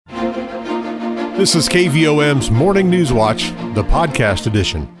This is KVOM's Morning News Watch, the podcast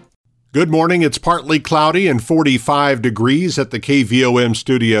edition. Good morning. It's partly cloudy and 45 degrees at the KVOM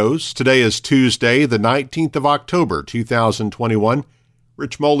studios. Today is Tuesday, the 19th of October, 2021.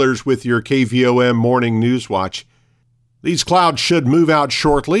 Rich Mollers with your KVOM Morning News Watch. These clouds should move out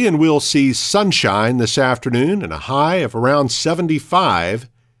shortly, and we'll see sunshine this afternoon and a high of around 75.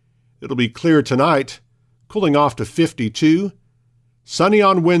 It'll be clear tonight, cooling off to 52. Sunny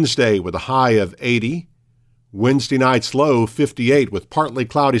on Wednesday with a high of 80. Wednesday night's low 58 with partly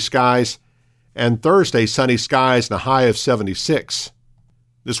cloudy skies. And Thursday sunny skies and a high of 76.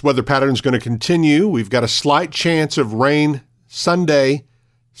 This weather pattern is going to continue. We've got a slight chance of rain Sunday,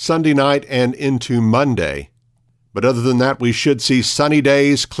 Sunday night, and into Monday. But other than that, we should see sunny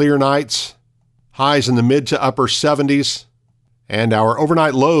days, clear nights, highs in the mid to upper 70s. And our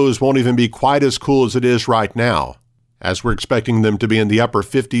overnight lows won't even be quite as cool as it is right now, as we're expecting them to be in the upper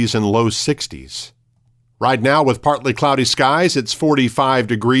 50s and low 60s. Right now, with partly cloudy skies, it's 45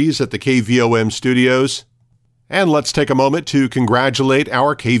 degrees at the KVOM studios. And let's take a moment to congratulate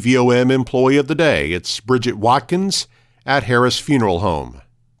our KVOM Employee of the Day. It's Bridget Watkins at Harris Funeral Home.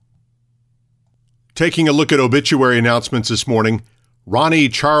 Taking a look at obituary announcements this morning, Ronnie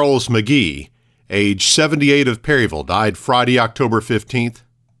Charles McGee, age 78 of Perryville, died Friday, October 15th.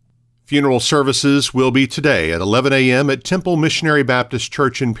 Funeral services will be today at 11 a.m. at Temple Missionary Baptist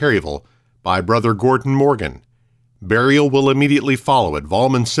Church in Perryville by Brother Gordon Morgan. Burial will immediately follow at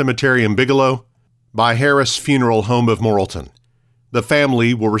Volman Cemetery in Bigelow by Harris Funeral Home of Morrilton. The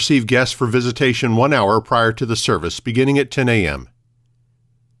family will receive guests for visitation 1 hour prior to the service, beginning at 10 a.m.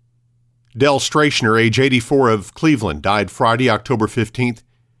 Del Strachner, age 84 of Cleveland, died Friday, October 15th.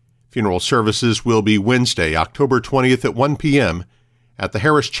 Funeral services will be Wednesday, October 20th at 1 p.m. at the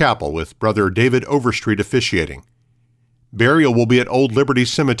Harris Chapel with Brother David Overstreet officiating. Burial will be at Old Liberty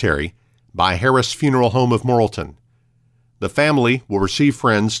Cemetery by Harris Funeral Home of Morrilton. The family will receive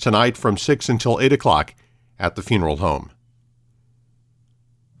friends tonight from 6 until 8 o'clock at the funeral home.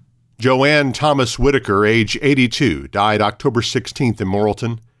 Joanne Thomas Whitaker, age 82, died October 16th in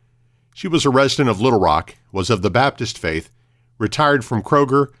Morrilton. She was a resident of Little Rock, was of the Baptist faith, retired from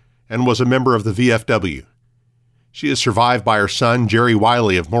Kroger, and was a member of the VFW. She is survived by her son, Jerry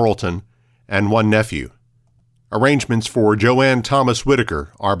Wiley of Morrilton, and one nephew. Arrangements for Joanne Thomas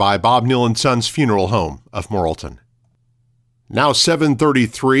Whitaker are by Bob Neal & Sons Funeral Home of Morrilton. Now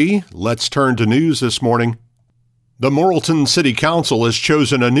 7:33, let's turn to news this morning. The Morrilton City Council has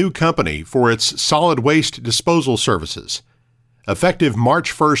chosen a new company for its solid waste disposal services. Effective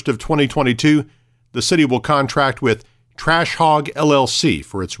March 1st of 2022, the city will contract with Trash Hog LLC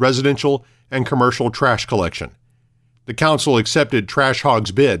for its residential and commercial trash collection. The council accepted Trash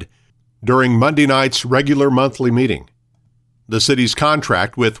Hog's bid during Monday night's regular monthly meeting. The city's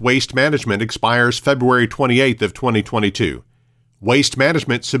contract with Waste Management expires February 28th of 2022. Waste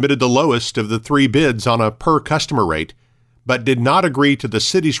Management submitted the lowest of the three bids on a per-customer rate, but did not agree to the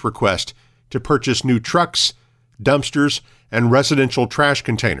city's request to purchase new trucks, dumpsters, and residential trash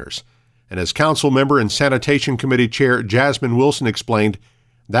containers. And as council member and Sanitation Committee Chair Jasmine Wilson explained,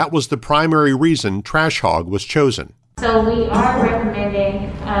 that was the primary reason Trash Hog was chosen. So we are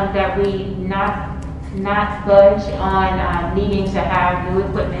recommending that we not budge on needing to have new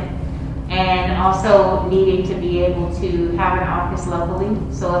equipment and also needing to be able to have an office locally.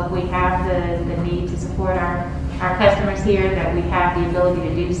 So if we have the need to support our customers here, that we have the ability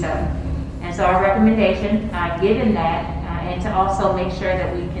to do so. And so our recommendation, given that, and to also make sure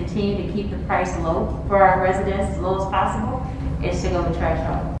that we continue to keep the price low for our residents, as low as possible, is to go with Trash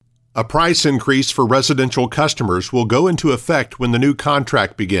Hog. A price increase for residential customers will go into effect when the new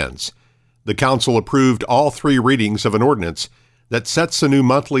contract begins. The council approved all three readings of an ordinance that sets the new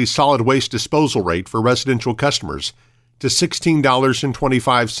monthly solid waste disposal rate for residential customers to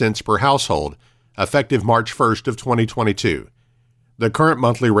 $16.25 per household, effective March 1st of 2022. The current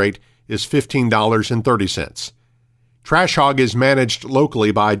monthly rate is $15.30. Trash Hog is managed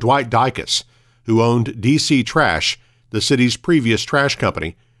locally by Dwight Dicus, who owned DC Trash, the city's previous trash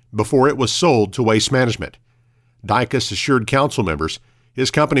company, before it was sold to Waste Management. Dicus assured council members his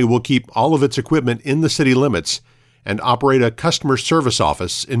company will keep all of its equipment in the city limits and operate a customer service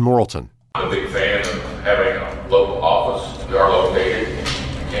office in Morrilton. I'm a big fan of having a local office. We are located in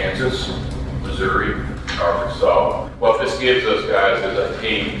Kansas, Missouri, Arkansas. What this gives us, guys, is a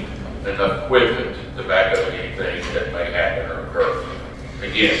team enough equipment to back up anything that may happen or occur.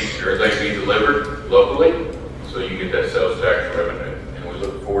 Again, everything be delivered locally, so you get that sales tax revenue. And we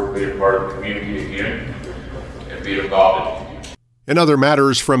look forward to being part of the community again and being involved in it. In other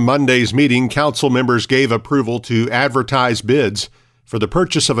matters from Monday's meeting, council members gave approval to advertise bids for the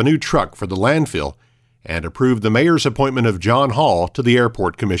purchase of a new truck for the landfill and approved the mayor's appointment of John Hall to the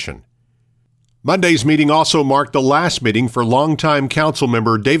Airport Commission. Monday's meeting also marked the last meeting for longtime council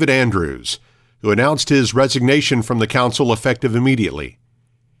member David Andrews, who announced his resignation from the council effective immediately.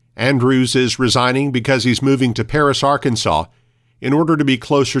 Andrews is resigning because he's moving to Paris, Arkansas, in order to be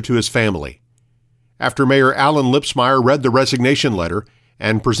closer to his family. After Mayor Alan Lipsmeyer read the resignation letter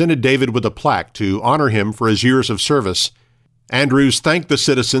and presented David with a plaque to honor him for his years of service, Andrews thanked the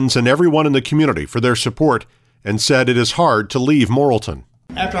citizens and everyone in the community for their support and said it is hard to leave Morrilton.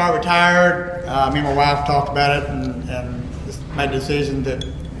 After I retired, me and my wife talked about it and just made the decision that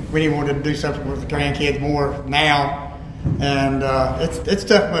we didn't want to do something with the grandkids more now. And it's a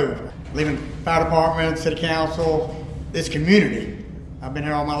tough move. Leaving fire department, city council, this community. I've been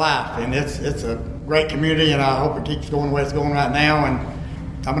here all my life, and it's a great community, and I hope it keeps going the way it's going right now, and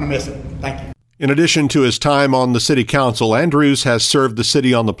I'm going to miss it. Thank you. In addition to his time on the city council, Andrews has served the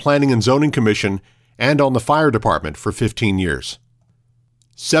city on the Planning and Zoning Commission and on the fire department for 15 years.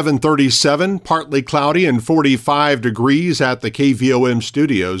 7:37, partly cloudy and 45 degrees at the KVOM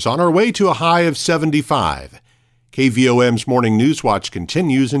studios, on our way to a high of 75. KVOM's Morning News Watch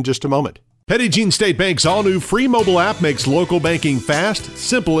continues in just a moment. Petit Jean State Bank's all-new free mobile app makes local banking fast,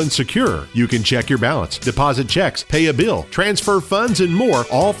 simple, and secure. You can check your balance, deposit checks, pay a bill, transfer funds, and more,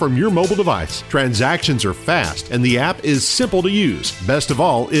 all from your mobile device. Transactions are fast, and the app is simple to use. Best of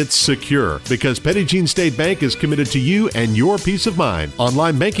all, it's secure, because Petit Jean State Bank is committed to you and your peace of mind.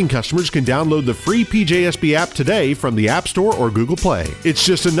 Online banking customers can download the free PJSB app today from the App Store or Google Play. It's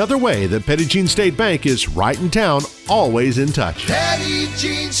just another way that Petit Jean State Bank is right in town, always in touch. Petit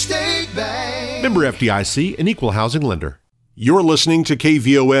Jean State Bank. Member FDIC, an equal housing lender. You're listening to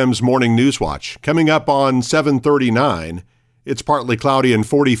KVOM's Morning News Watch. Coming up on 7:39, it's partly cloudy and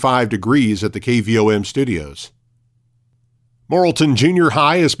 45 degrees at the KVOM studios. Morrilton Junior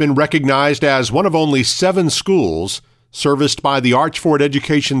High has been recognized as one of only 7 schools serviced by the Archford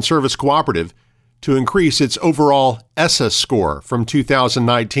Education Service Cooperative to increase its overall ESSA score from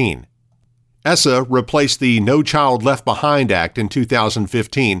 2019. ESSA replaced the No Child Left Behind Act in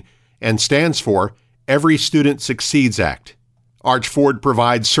 2015 and stands for Every Student Succeeds Act. Archford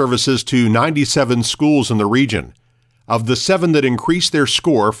provides services to 97 schools in the region. Of the 7 that increased their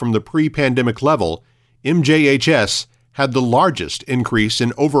score from the pre-pandemic level, MJHS had the largest increase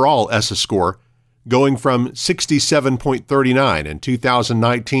in overall ESSA score, going from 67.39 in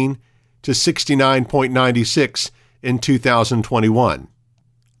 2019 to 69.96 in 2021.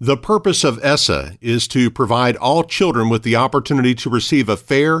 The purpose of ESSA is to provide all children with the opportunity to receive a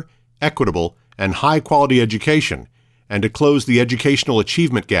fair, equitable, and high-quality education, and to close the educational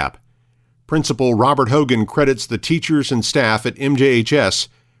achievement gap. Principal Robert Hogan credits the teachers and staff at MJHS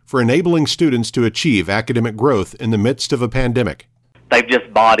for enabling students to achieve academic growth in the midst of a pandemic. They've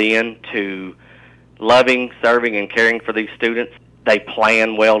just bought into loving, serving, and caring for these students. They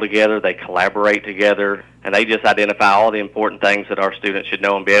plan well together, they collaborate together, and they just identify all the important things that our students should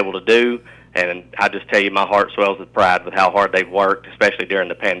know and be able to do. And I just tell you, my heart swells with pride with how hard they've worked, especially during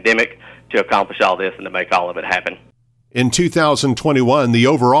the pandemic, to accomplish all this and to make all of it happen. In 2021, the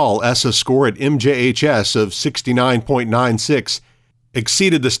overall ESSA score at MJHS of 69.96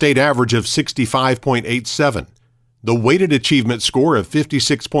 exceeded the state average of 65.87. The weighted achievement score of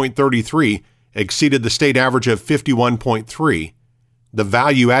 56.33 exceeded the state average of 51.3. The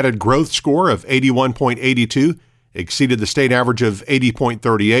value-added growth score of 81.82 exceeded the state average of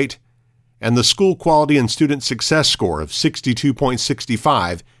 80.38. And the school quality and student success score of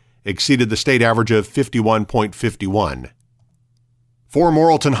 62.65 exceeded the state average of 51.51. 4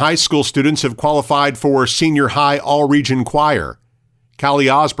 Morrilton High School students have qualified for Senior High All-Region Choir.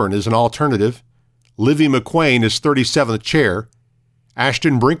 Callie Osborne is an alternative. Livy McQuain is 37th chair.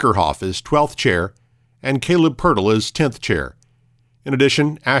 Ashton Brinkerhoff is 12th chair. And Caleb Pirtle is 10th chair. In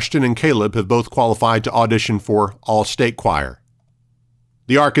addition, Ashton and Caleb have both qualified to audition for All-State Choir.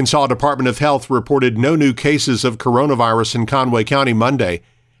 The Arkansas Department of Health reported no new cases of coronavirus in Conway County Monday,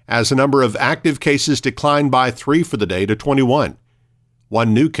 as the number of active cases declined by 3 for the day to 21.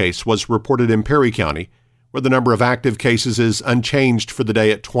 1 new case was reported in Perry County, where the number of active cases is unchanged for the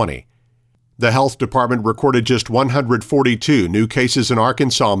day at 20. The Health Department recorded just 142 new cases in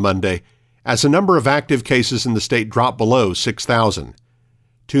Arkansas Monday, as the number of active cases in the state dropped below 6,000.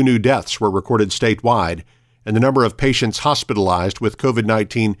 2 new deaths were recorded statewide, and the number of patients hospitalized with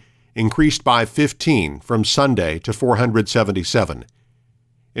COVID-19 increased by 15 from Sunday to 477.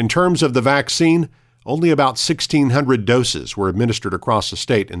 In terms of the vaccine, only about 1,600 doses were administered across the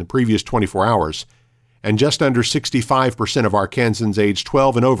state in the previous 24 hours, and just under 65% of Arkansans aged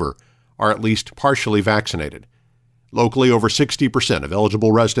 12 and over are at least partially vaccinated. Locally, over 60% of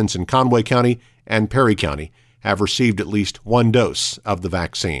eligible residents in Conway County and Perry County have received at least one dose of the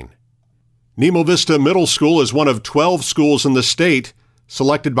vaccine. Nemo Vista Middle School is one of 12 schools in the state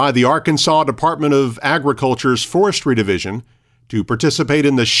selected by the Arkansas Department of Agriculture's Forestry Division to participate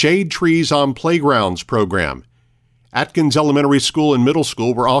in the Shade Trees on Playgrounds program. Atkins Elementary School and Middle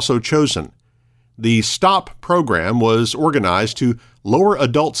School were also chosen. The STOP program was organized to lower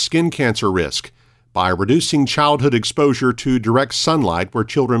adult skin cancer risk by reducing childhood exposure to direct sunlight where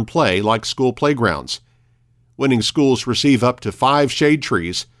children play, like school playgrounds. Winning schools receive up to 5 shade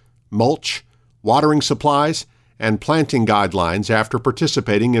trees, mulch, watering supplies, and planting guidelines after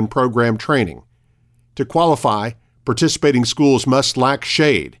participating in program training. To qualify, participating schools must lack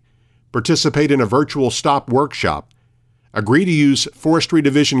shade, participate in a virtual STOP workshop, agree to use Forestry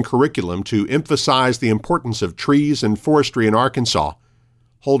Division curriculum to emphasize the importance of trees and forestry in Arkansas,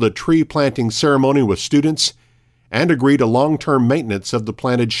 hold a tree planting ceremony with students, and agree to long-term maintenance of the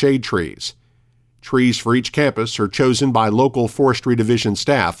planted shade trees. Trees for each campus are chosen by local Forestry Division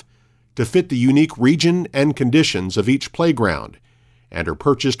staff to fit the unique region and conditions of each playground and are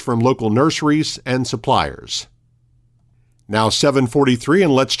purchased from local nurseries and suppliers. Now 7:43,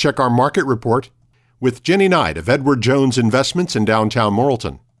 and let's check our market report with Jenny Knight of Edward Jones Investments in downtown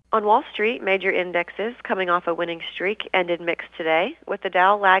Morrilton. On Wall Street, major indexes coming off a winning streak ended mixed today, with the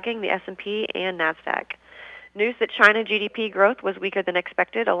Dow lagging the S&P and NASDAQ. News that China GDP growth was weaker than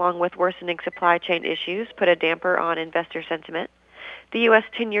expected, along with worsening supply chain issues, put a damper on investor sentiment. The U.S.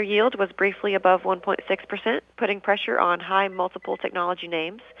 10-year yield was briefly above 1.6%, putting pressure on high multiple technology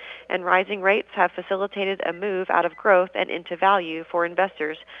names, and rising rates have facilitated a move out of growth and into value for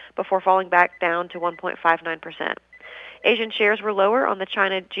investors before falling back down to 1.59%. Asian shares were lower on the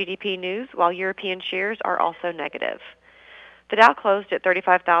China GDP news, while European shares are also negative. The Dow closed at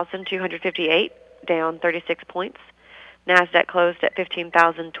 35,258, down 36 points. NASDAQ closed at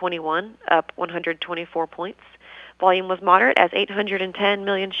 15,021, up 124 points. Volume was moderate as 810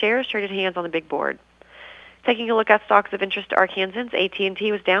 million shares traded hands on the big board. Taking a look at stocks of interest to Arkansans,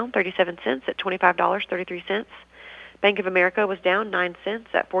 AT&T was down 37 cents at $25.33. Bank of America was down 9 cents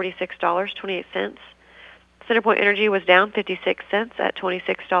at $46.28. CenterPoint Energy was down 56 cents at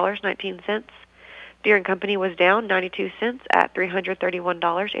 $26.19. Deere & Company was down 92 cents at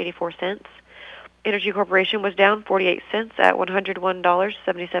 $331.84. Energy Corporation was down 48 cents at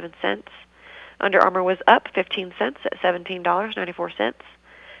 $101.77. Under Armour was up 15 cents at $17.94.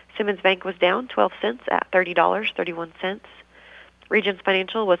 Simmons Bank was down 12 cents at $30.31. Regions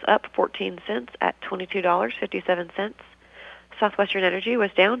Financial was up 14 cents at $22.57. Southwestern Energy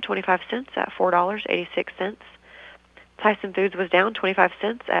was down 25 cents at $4.86. Tyson Foods was down 25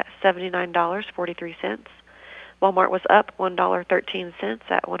 cents at $79.43. Walmart was up $1.13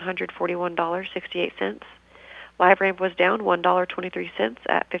 at $141.68. LiveRamp was down $1.23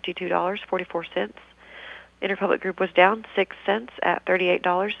 at $52.44. Interpublic Group was down 6 cents at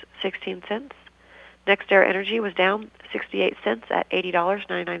 $38.16. NextEra Energy was down 68 cents at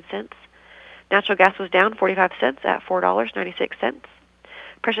 $80.99. Natural gas was down 45 cents at $4.96.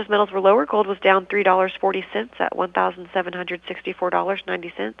 Precious metals were lower. Gold was down $3.40 at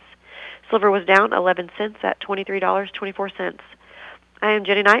 $1,764.90. Silver was down 11 cents at $23.24. I am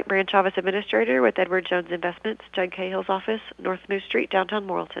Jenny Knight, Branch Office Administrator with Edward Jones Investments, Judd Cahill's office, North Moose Street, downtown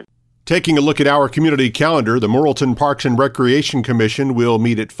Morrilton. Taking a look at our community calendar, the Morrilton Parks and Recreation Commission will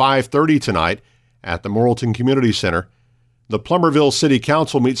meet at 5:30 tonight at the Morrilton Community Center. The Plumerville City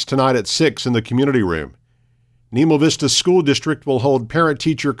Council meets tonight at 6 in the community room. Nemo Vista School District will hold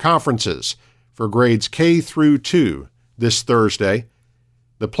parent-teacher conferences for grades K through 2 this Thursday.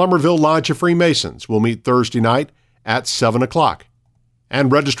 The Plumerville Lodge of Freemasons will meet Thursday night at 7 o'clock. And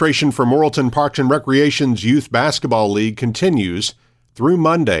registration for Morrilton Parks and Recreation's Youth Basketball League continues through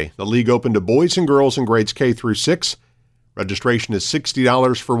Monday. The league opened to boys and girls in grades K through 6. Registration is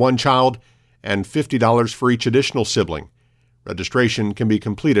 $60 for one child and $50 for each additional sibling. Registration can be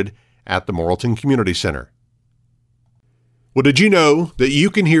completed at the Morrilton Community Center. Well, did you know that you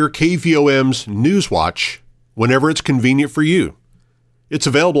can hear KVOM's Newswatch whenever it's convenient for you? It's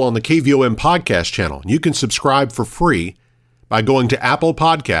available on the KVOM podcast channel. You can subscribe for free by going to Apple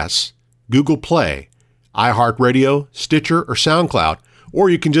Podcasts, Google Play, iHeartRadio, Stitcher, or SoundCloud, or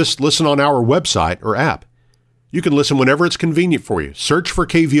you can just listen on our website or app. You can listen whenever it's convenient for you. Search for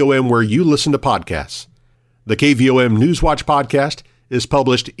KVOM where you listen to podcasts. The KVOM Newswatch podcast is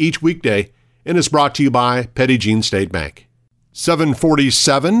published each weekday and is brought to you by Petit Jean State Bank.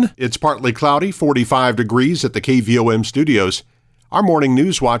 7:47, it's partly cloudy, 45 degrees at the KVOM studios. Our morning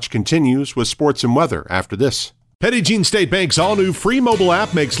Newswatch continues with sports and weather after this. Petit Jean State Bank's all-new free mobile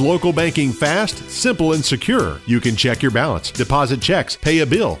app makes local banking fast, simple, and secure. You can check your balance, deposit checks, pay a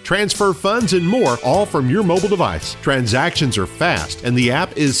bill, transfer funds, and more, all from your mobile device. Transactions are fast, and the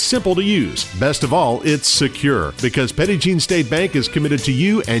app is simple to use. Best of all, it's secure, because Petit Jean State Bank is committed to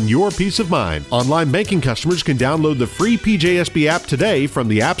you and your peace of mind. Online banking customers can download the free PJSB app today from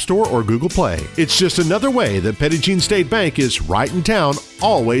the App Store or Google Play. It's just another way that Petit Jean State Bank is right in town,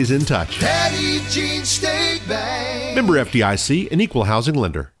 always in touch. Petit Jean State Bank. Member FDIC, an equal housing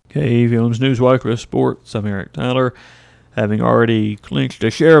lender. KVOM's Newswatch with Sports. I'm Eric Tyler. Having already clinched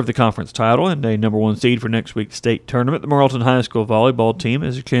a share of the conference title and a number 1 seed for next week's state tournament, the Morrilton High School volleyball team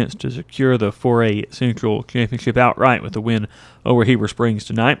has a chance to secure the 4A Central Championship outright with a win over Heber Springs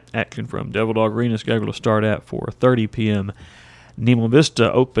tonight. Action from Devil Dog Arena scheduled to start at 4:30 p.m. Nemo Vista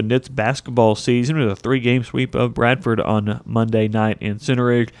opened its basketball season with a 3-game sweep of Bradford on Monday night in Center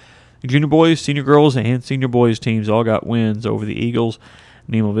Ridge. The junior boys, senior girls, and senior boys teams all got wins over the Eagles.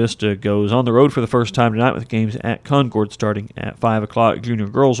 Nemo Vista goes on the road for the first time tonight with games at Concord starting at 5 o'clock. Junior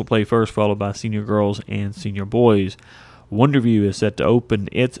girls will play first, followed by senior girls and senior boys. Wonderview is set to open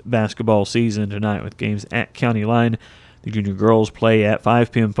its basketball season tonight with games at County Line. The junior girls play at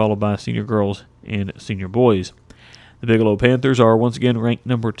 5 p.m., followed by senior girls and senior boys. The Bigelow Panthers are once again ranked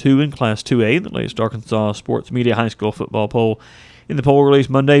number 2 in Class 2A in the latest Arkansas Sports Media High School football poll. In the poll released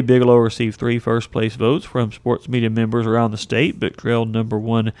Monday, Bigelow received 3 first-place votes from sports media members around the state, but trailed number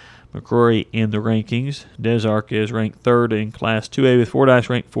 1 McCrory in the rankings. Des Arc is ranked 3rd in Class 2A, with Fordyce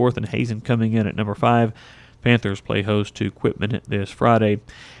ranked 4th and Hazen coming in at number 5. Panthers play host to Quitman this Friday.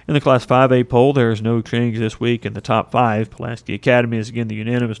 In the Class 5A poll, there is no change this week in the top 5. Pulaski Academy is again the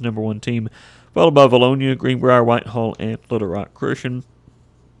unanimous number 1 team, followed by Valonia, Greenbrier, Whitehall, and Little Rock Christian.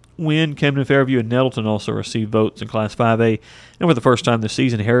 Wynn, Camden, Fairview, and Nettleton also received votes in Class 5A. And for the first time this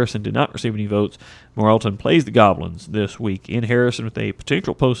season, Harrison did not receive any votes. Morrilton plays the Goblins this week in Harrison with a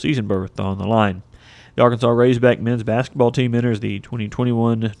potential postseason berth on the line. The Arkansas Razorback men's basketball team enters the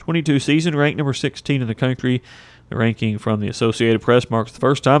 2021-22 season ranked number 16 in the country. The ranking from the Associated Press marks the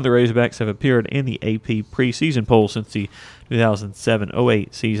first time the Razorbacks have appeared in the AP preseason poll since the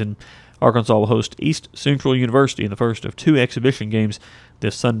 2007-08 season. Arkansas will host East Central University in the first of 2 exhibition games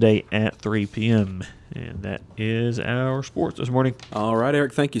this Sunday at 3 p.m. And that is our sports this morning. All right,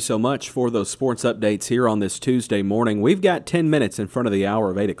 Eric, thank you so much for those sports updates here on this Tuesday morning. We've got 10 minutes in front of the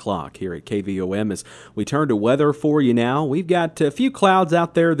hour of 8 o'clock here at KVOM as we turn to weather for you now. We've got a few clouds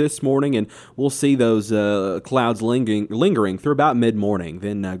out there this morning, and we'll see those clouds lingering through about mid-morning,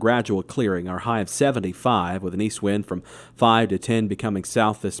 then gradual clearing. Our high of 75 with an east wind from 5 to 10 becoming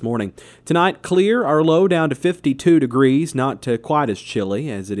south this morning. Tonight, clear, our low down to 52 degrees, not quite as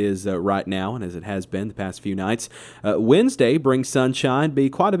chilly as it is right now and as it has been the past few nights. Wednesday brings sunshine, be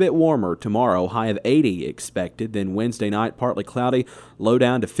quite a bit warmer tomorrow, high of 80 expected. Then Wednesday night, partly cloudy, low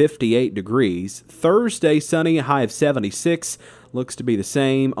down to 58 degrees. Thursday, sunny, high of 76. Looks to be the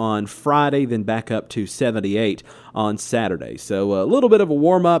same on Friday, then back up to 78 on Saturday. So a little bit of a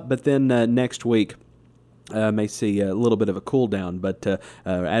warm-up, but then next week, may see a little bit of a cool down, but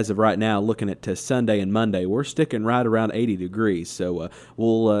as of right now, looking at Sunday and Monday, we're sticking right around 80 degrees, so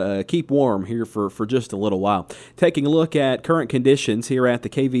we'll keep warm here for just a little while. Taking a look at current conditions here at the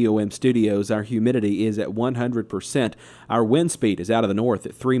KVOM studios, our humidity is at 100%. Our wind speed is out of the north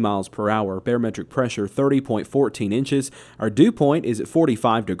at 3 miles per hour. Barometric pressure 30.14 inches. Our dew point is at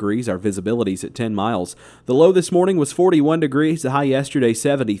 45 degrees. Our visibility is at 10 miles. The low this morning was 41 degrees. The high yesterday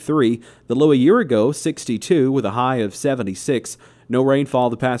 73. The low a year ago 62 with a high of 76. No rainfall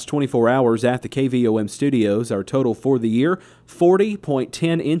the past 24 hours at the KVOM studios. Our total for the year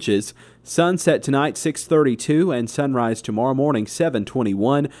 40.10 inches. Sunset tonight 6:32 and sunrise tomorrow morning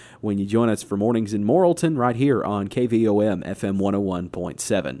 7:21 when you join us for Mornings in Morrilton right here on KVOM FM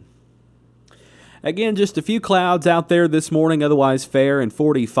 101.7. Again, just a few clouds out there this morning, otherwise fair, and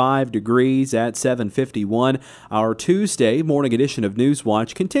 45 degrees at 7:51. Our Tuesday morning edition of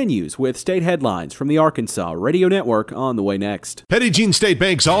Newswatch continues with state headlines from the Arkansas Radio Network on the way next. Petit Jean State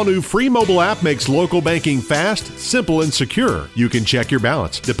Bank's all-new free mobile app makes local banking fast, simple, and secure. You can check your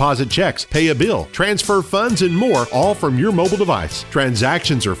balance, deposit checks, pay a bill, transfer funds, and more, all from your mobile device.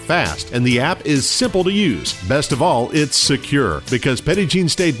 Transactions are fast, and the app is simple to use. Best of all, it's secure, because Petit Jean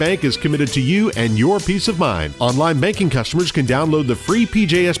State Bank is committed to you and your peace of mind. Online banking customers can download the free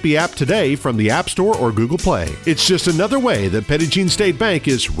PJSB app today from the App Store or Google Play. It's just another way that Petit Jean State Bank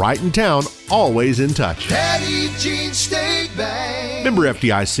is right in town, always in touch. Petit Jean State Bank. Member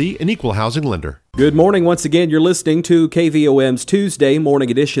FDIC, an equal housing lender. Good morning once again. You're listening to KVOM's Tuesday morning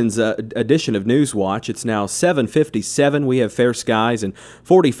edition of Newswatch. It's now 7:57. We have fair skies and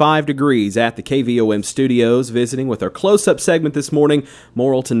 45 degrees at the KVOM studios. Visiting with our close-up segment this morning,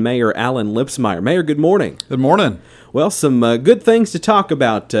 Morrilton Mayor Alan Lipsmeyer. Mayor, good morning. Good morning. Well, some good things to talk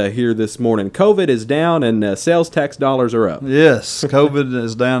about here this morning. COVID is down and sales tax dollars are up. Yes, COVID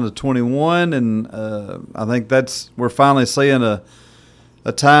is down to 21, and I think we're finally seeing a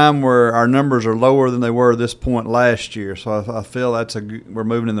time where our numbers are lower than they were at this point last year. So I feel we're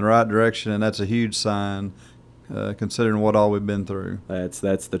moving in the right direction, and that's a huge sign. Considering what all we've been through. That's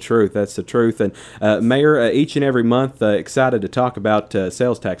the truth. That's the truth. And Mayor, each and every month, excited to talk about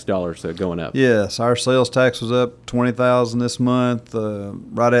sales tax dollars going up. Yes, our sales tax was up $20,000 this month,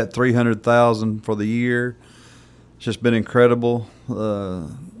 right at $300,000 for the year. It's just been incredible. We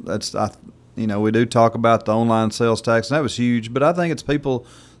do talk about the online sales tax, and that was huge. But I think it's people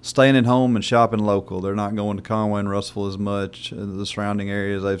staying at home and shopping local. They're not going to Conway and Russellville as much, the surrounding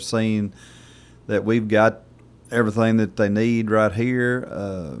areas. They've seen that we've got everything that they need right here,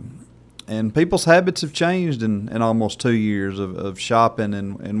 and people's habits have changed in almost 2 years of shopping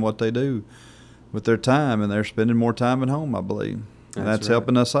and what they do with their time, and they're spending more time at home, I believe, and that's right.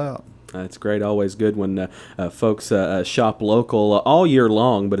 Helping us out. That's great. Always good when folks shop local all year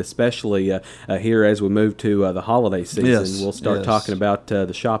long, but especially here as we move to the holiday season. Yes, we'll start talking about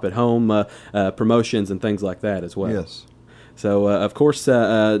the shop at home promotions and things like that as well. Yes. So, of course,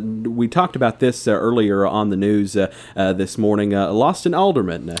 we talked about this earlier on the news this morning. Lost an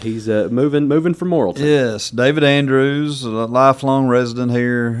alderman. He's moving from Morrilton. Yes, David Andrews, a lifelong resident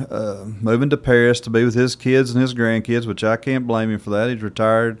here, moving to Paris to be with his kids and his grandkids, which I can't blame him for that. He's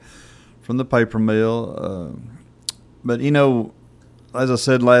retired from the paper mill. But, as I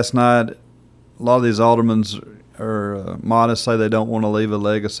said last night, a lot of these aldermen are modest, say they don't want to leave a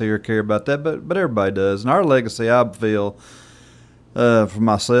legacy or care about that, but everybody does. And our legacy, I feel, for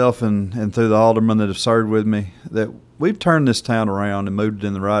myself and through the aldermen that have served with me, that we've turned this town around and moved it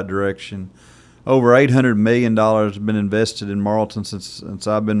in the right direction. Over $800 million has been invested in Morrilton since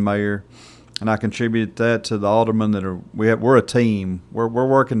I've been mayor, and I contribute that to the aldermen we're a team. We're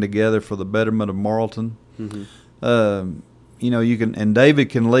working together for the betterment of Morrilton. Mm-hmm. And David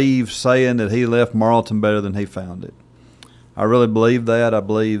can leave saying that he left Morrilton better than he found it. I really believe that. I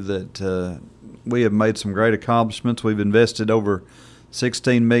believe that we have made some great accomplishments. We've invested over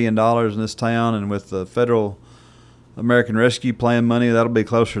 $16 million in this town, and with the federal American Rescue Plan money, that'll be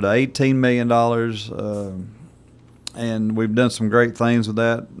closer to $18 million. And we've done some great things with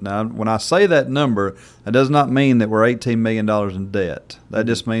that. Now, when I say that number, that does not mean that we're $18 million in debt. That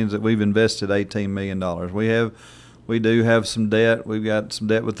just means that we've invested $18 million. We do have some debt. We've got some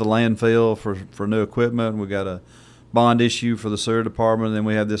debt with the landfill for new equipment. We've got a bond issue for the sewer department, and then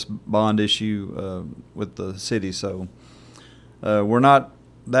we have this bond issue with the city. So we're not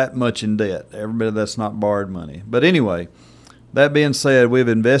that much in debt. Everybody, that's not borrowed money. But anyway, that being said, we've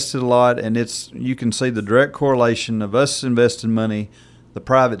invested a lot, and you can see the direct correlation of us investing money. The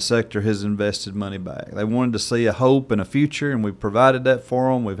private sector has invested money back. They wanted to see a hope and a future, and we've provided that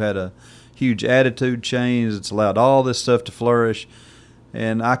for them. We've had a huge attitude change. It's allowed all this stuff to flourish.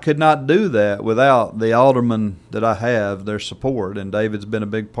 And I could not do that without the aldermen that I have, their support, and David's been a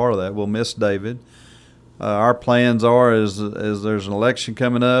big part of that. We'll miss David. Our plans are as there's an election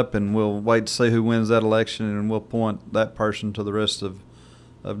coming up, and we'll wait to see who wins that election, and we'll appoint that person to the rest of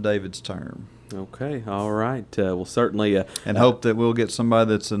David's term. Okay, all right. We'll certainly and hope that we'll get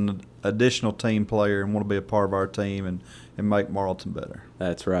somebody that's an additional team player and want to be a part of our team and make Morrilton better.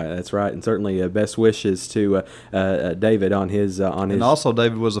 That's right, and certainly best wishes to David on his. And also,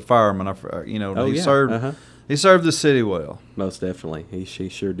 David was a fireman. Served. He served the city well. Most definitely. He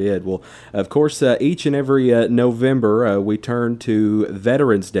sure did. Well, of course, each and every November, we turn to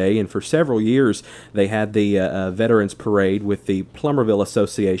Veterans Day, and for several years, they had the Veterans Parade with the Plumerville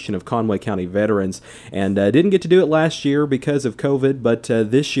Association of Conway County Veterans, and didn't get to do it last year because of COVID, but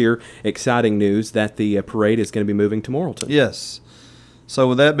this year, exciting news that the parade is going to be moving to Morrilton. Yes. So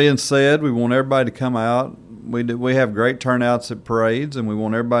with that being said, we want everybody to come out. We have great turnouts at parades, and we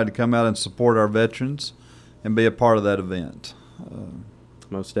want everybody to come out and support our veterans and be a part of that event.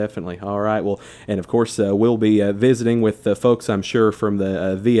 Most definitely. All right. Well, and of course, we'll be visiting with folks, I'm sure, from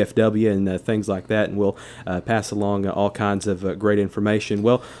the VFW and things like that, and we'll pass along all kinds of great information.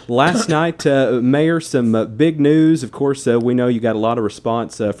 Well, last night, Mayor, some big news. Of course, we know you got a lot of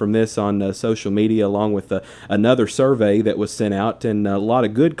response from this on social media, along with another survey that was sent out, and a lot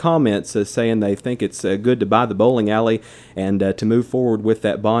of good comments saying they think it's good to buy the bowling alley and to move forward with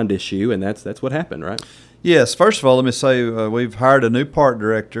that bond issue, and that's what happened, right? Yes. First of all, let me say we've hired a new park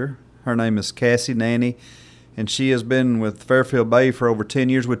director. Her name is Cassie Nanny, and she has been with Fairfield Bay for over 10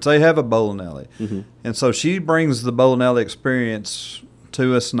 years, which they have a bowling alley. Mm-hmm. And so she brings the bowling alley experience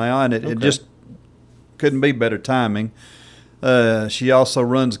to us now, and it just couldn't be better timing. She also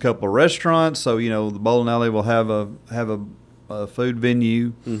runs a couple of restaurants, so the bowling alley will have a food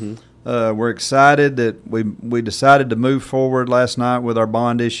venue. Mm-hmm. We're excited that we decided to move forward last night with our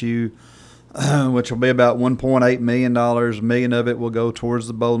bond issue, which will be about $1.8 million. $1 million of it will go towards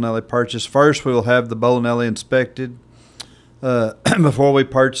the bowling alley purchase. First, we'll have the bowling alley inspected before we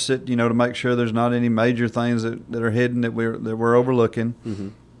purchase it, to make sure there's not any major things that are hidden that we're overlooking. Mm-hmm.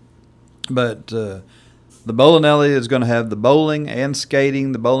 But the bowling alley is going to have the bowling and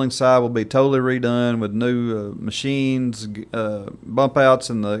skating. The bowling side will be totally redone with new machines, bump outs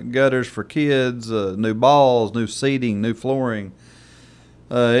in the gutters for kids, new balls, new seating, new flooring.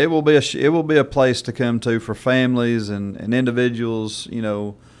 It will be a place to come to for families and individuals,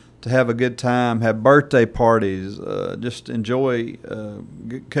 to have a good time, have birthday parties, just enjoy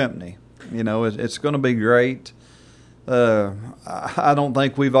good company. It's going to be great. I don't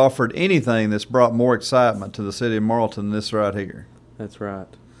think we've offered anything that's brought more excitement to the city of Morrilton than this right here. That's right.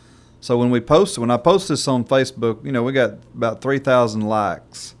 So when I post this on Facebook, we got about 3,000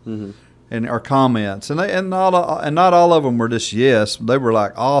 likes. Mm-hmm. And our comments, and not all of them were just yes. They were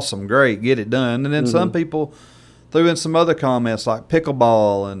like awesome, great, get it done. And then some people threw in some other comments like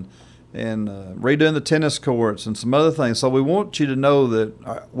pickleball and redoing the tennis courts and some other things. So we want you to know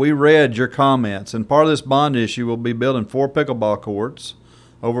that we read your comments, and part of this bond issue will be building 4 pickleball courts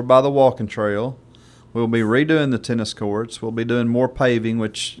over by the walking trail. We'll be redoing the tennis courts. We'll be doing more paving,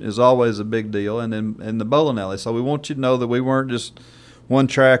 which is always a big deal, and then the bowling alley. So we want you to know that we weren't just one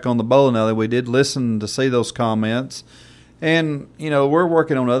track on the bowling alley. We did listen to see those comments, and we're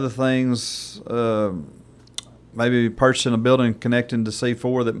working on other things, maybe purchasing a building connecting to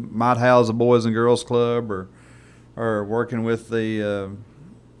C4 that might house a Boys and Girls Club, or working with the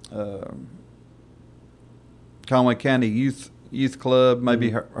Conway County Youth Club,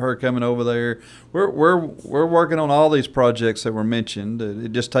 maybe her coming over there. We're working on all these projects that were mentioned.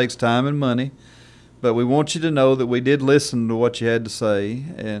 It just takes time and money. But we want you to know that we did listen to what you had to say,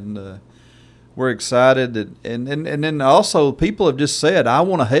 and we're excited. And then also people have just said, I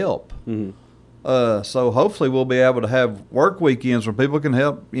want to help. Mm-hmm. So hopefully we'll be able to have work weekends where people can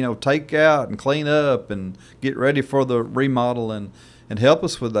help, take out and clean up and get ready for the remodel and help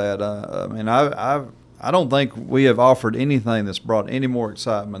us with that. I don't think we have offered anything that's brought any more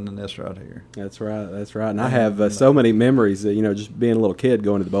excitement than this right here. That's right. And I have so many memories, just being a little kid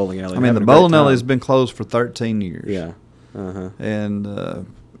going to the bowling alley. The bowling alley has been closed for 13 years. Yeah. Uh-huh. And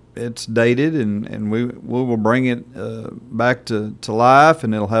it's dated, and we will bring it back to life,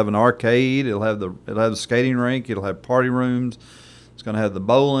 and it'll have an arcade. It'll have the skating rink. It'll have party rooms. It's going to have the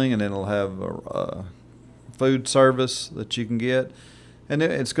bowling, and then it'll have a food service that you can get. And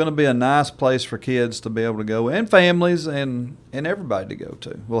it's going to be a nice place for kids to be able to go, and families and everybody to go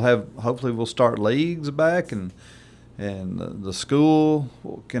to. Hopefully we'll start leagues back, and the school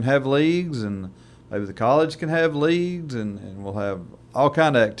can have leagues, and maybe the college can have leagues, and we'll have all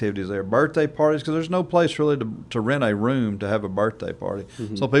kind of activities there, birthday parties, because there's no place really to rent a room to have a birthday party.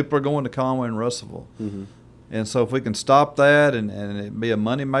 Mm-hmm. So people are going to Conway and Russellville. Mm-hmm. And so if we can stop that and it be a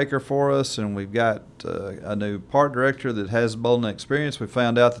money maker for us, and we've got a new park director that has bowling experience, we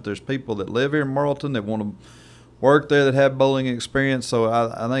found out that there's people that live here in Morrilton that want to work there that have bowling experience. So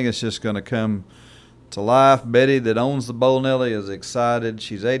I think it's just going to come to life. Betty, that owns the bowling alley, is excited.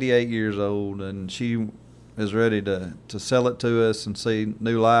 She's 88 years old, and she is ready to sell it to us and see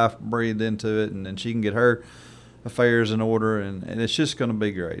new life breathed into it, and then she can get her affairs in order, and it's just going to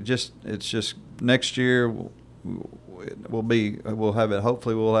be great. It's just next year we'll have it.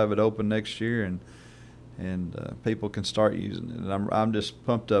 Hopefully we'll have it open next year, and people can start using it. And I'm just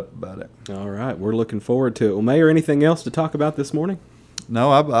pumped up about it. All right, we're looking forward to it. Well, Mayor, anything else to talk about this morning?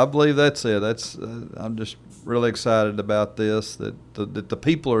 No, I believe that's it. I'm just really excited about this. That the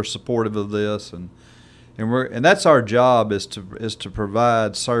people are supportive of this, and that's our job is to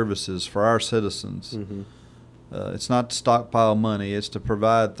provide services for our citizens. Mm-hmm. It's not to stockpile money. It's to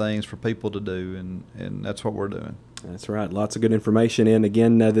provide things for people to do, and that's what we're doing. That's right. Lots of good information in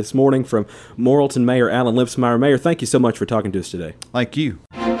again this morning from Morrilton Mayor Alan Lipsmeyer. Mayor, thank you so much for talking to us today. Thank you.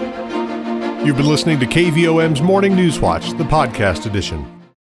 You've been listening to KVOM's Morning News Watch, the podcast edition.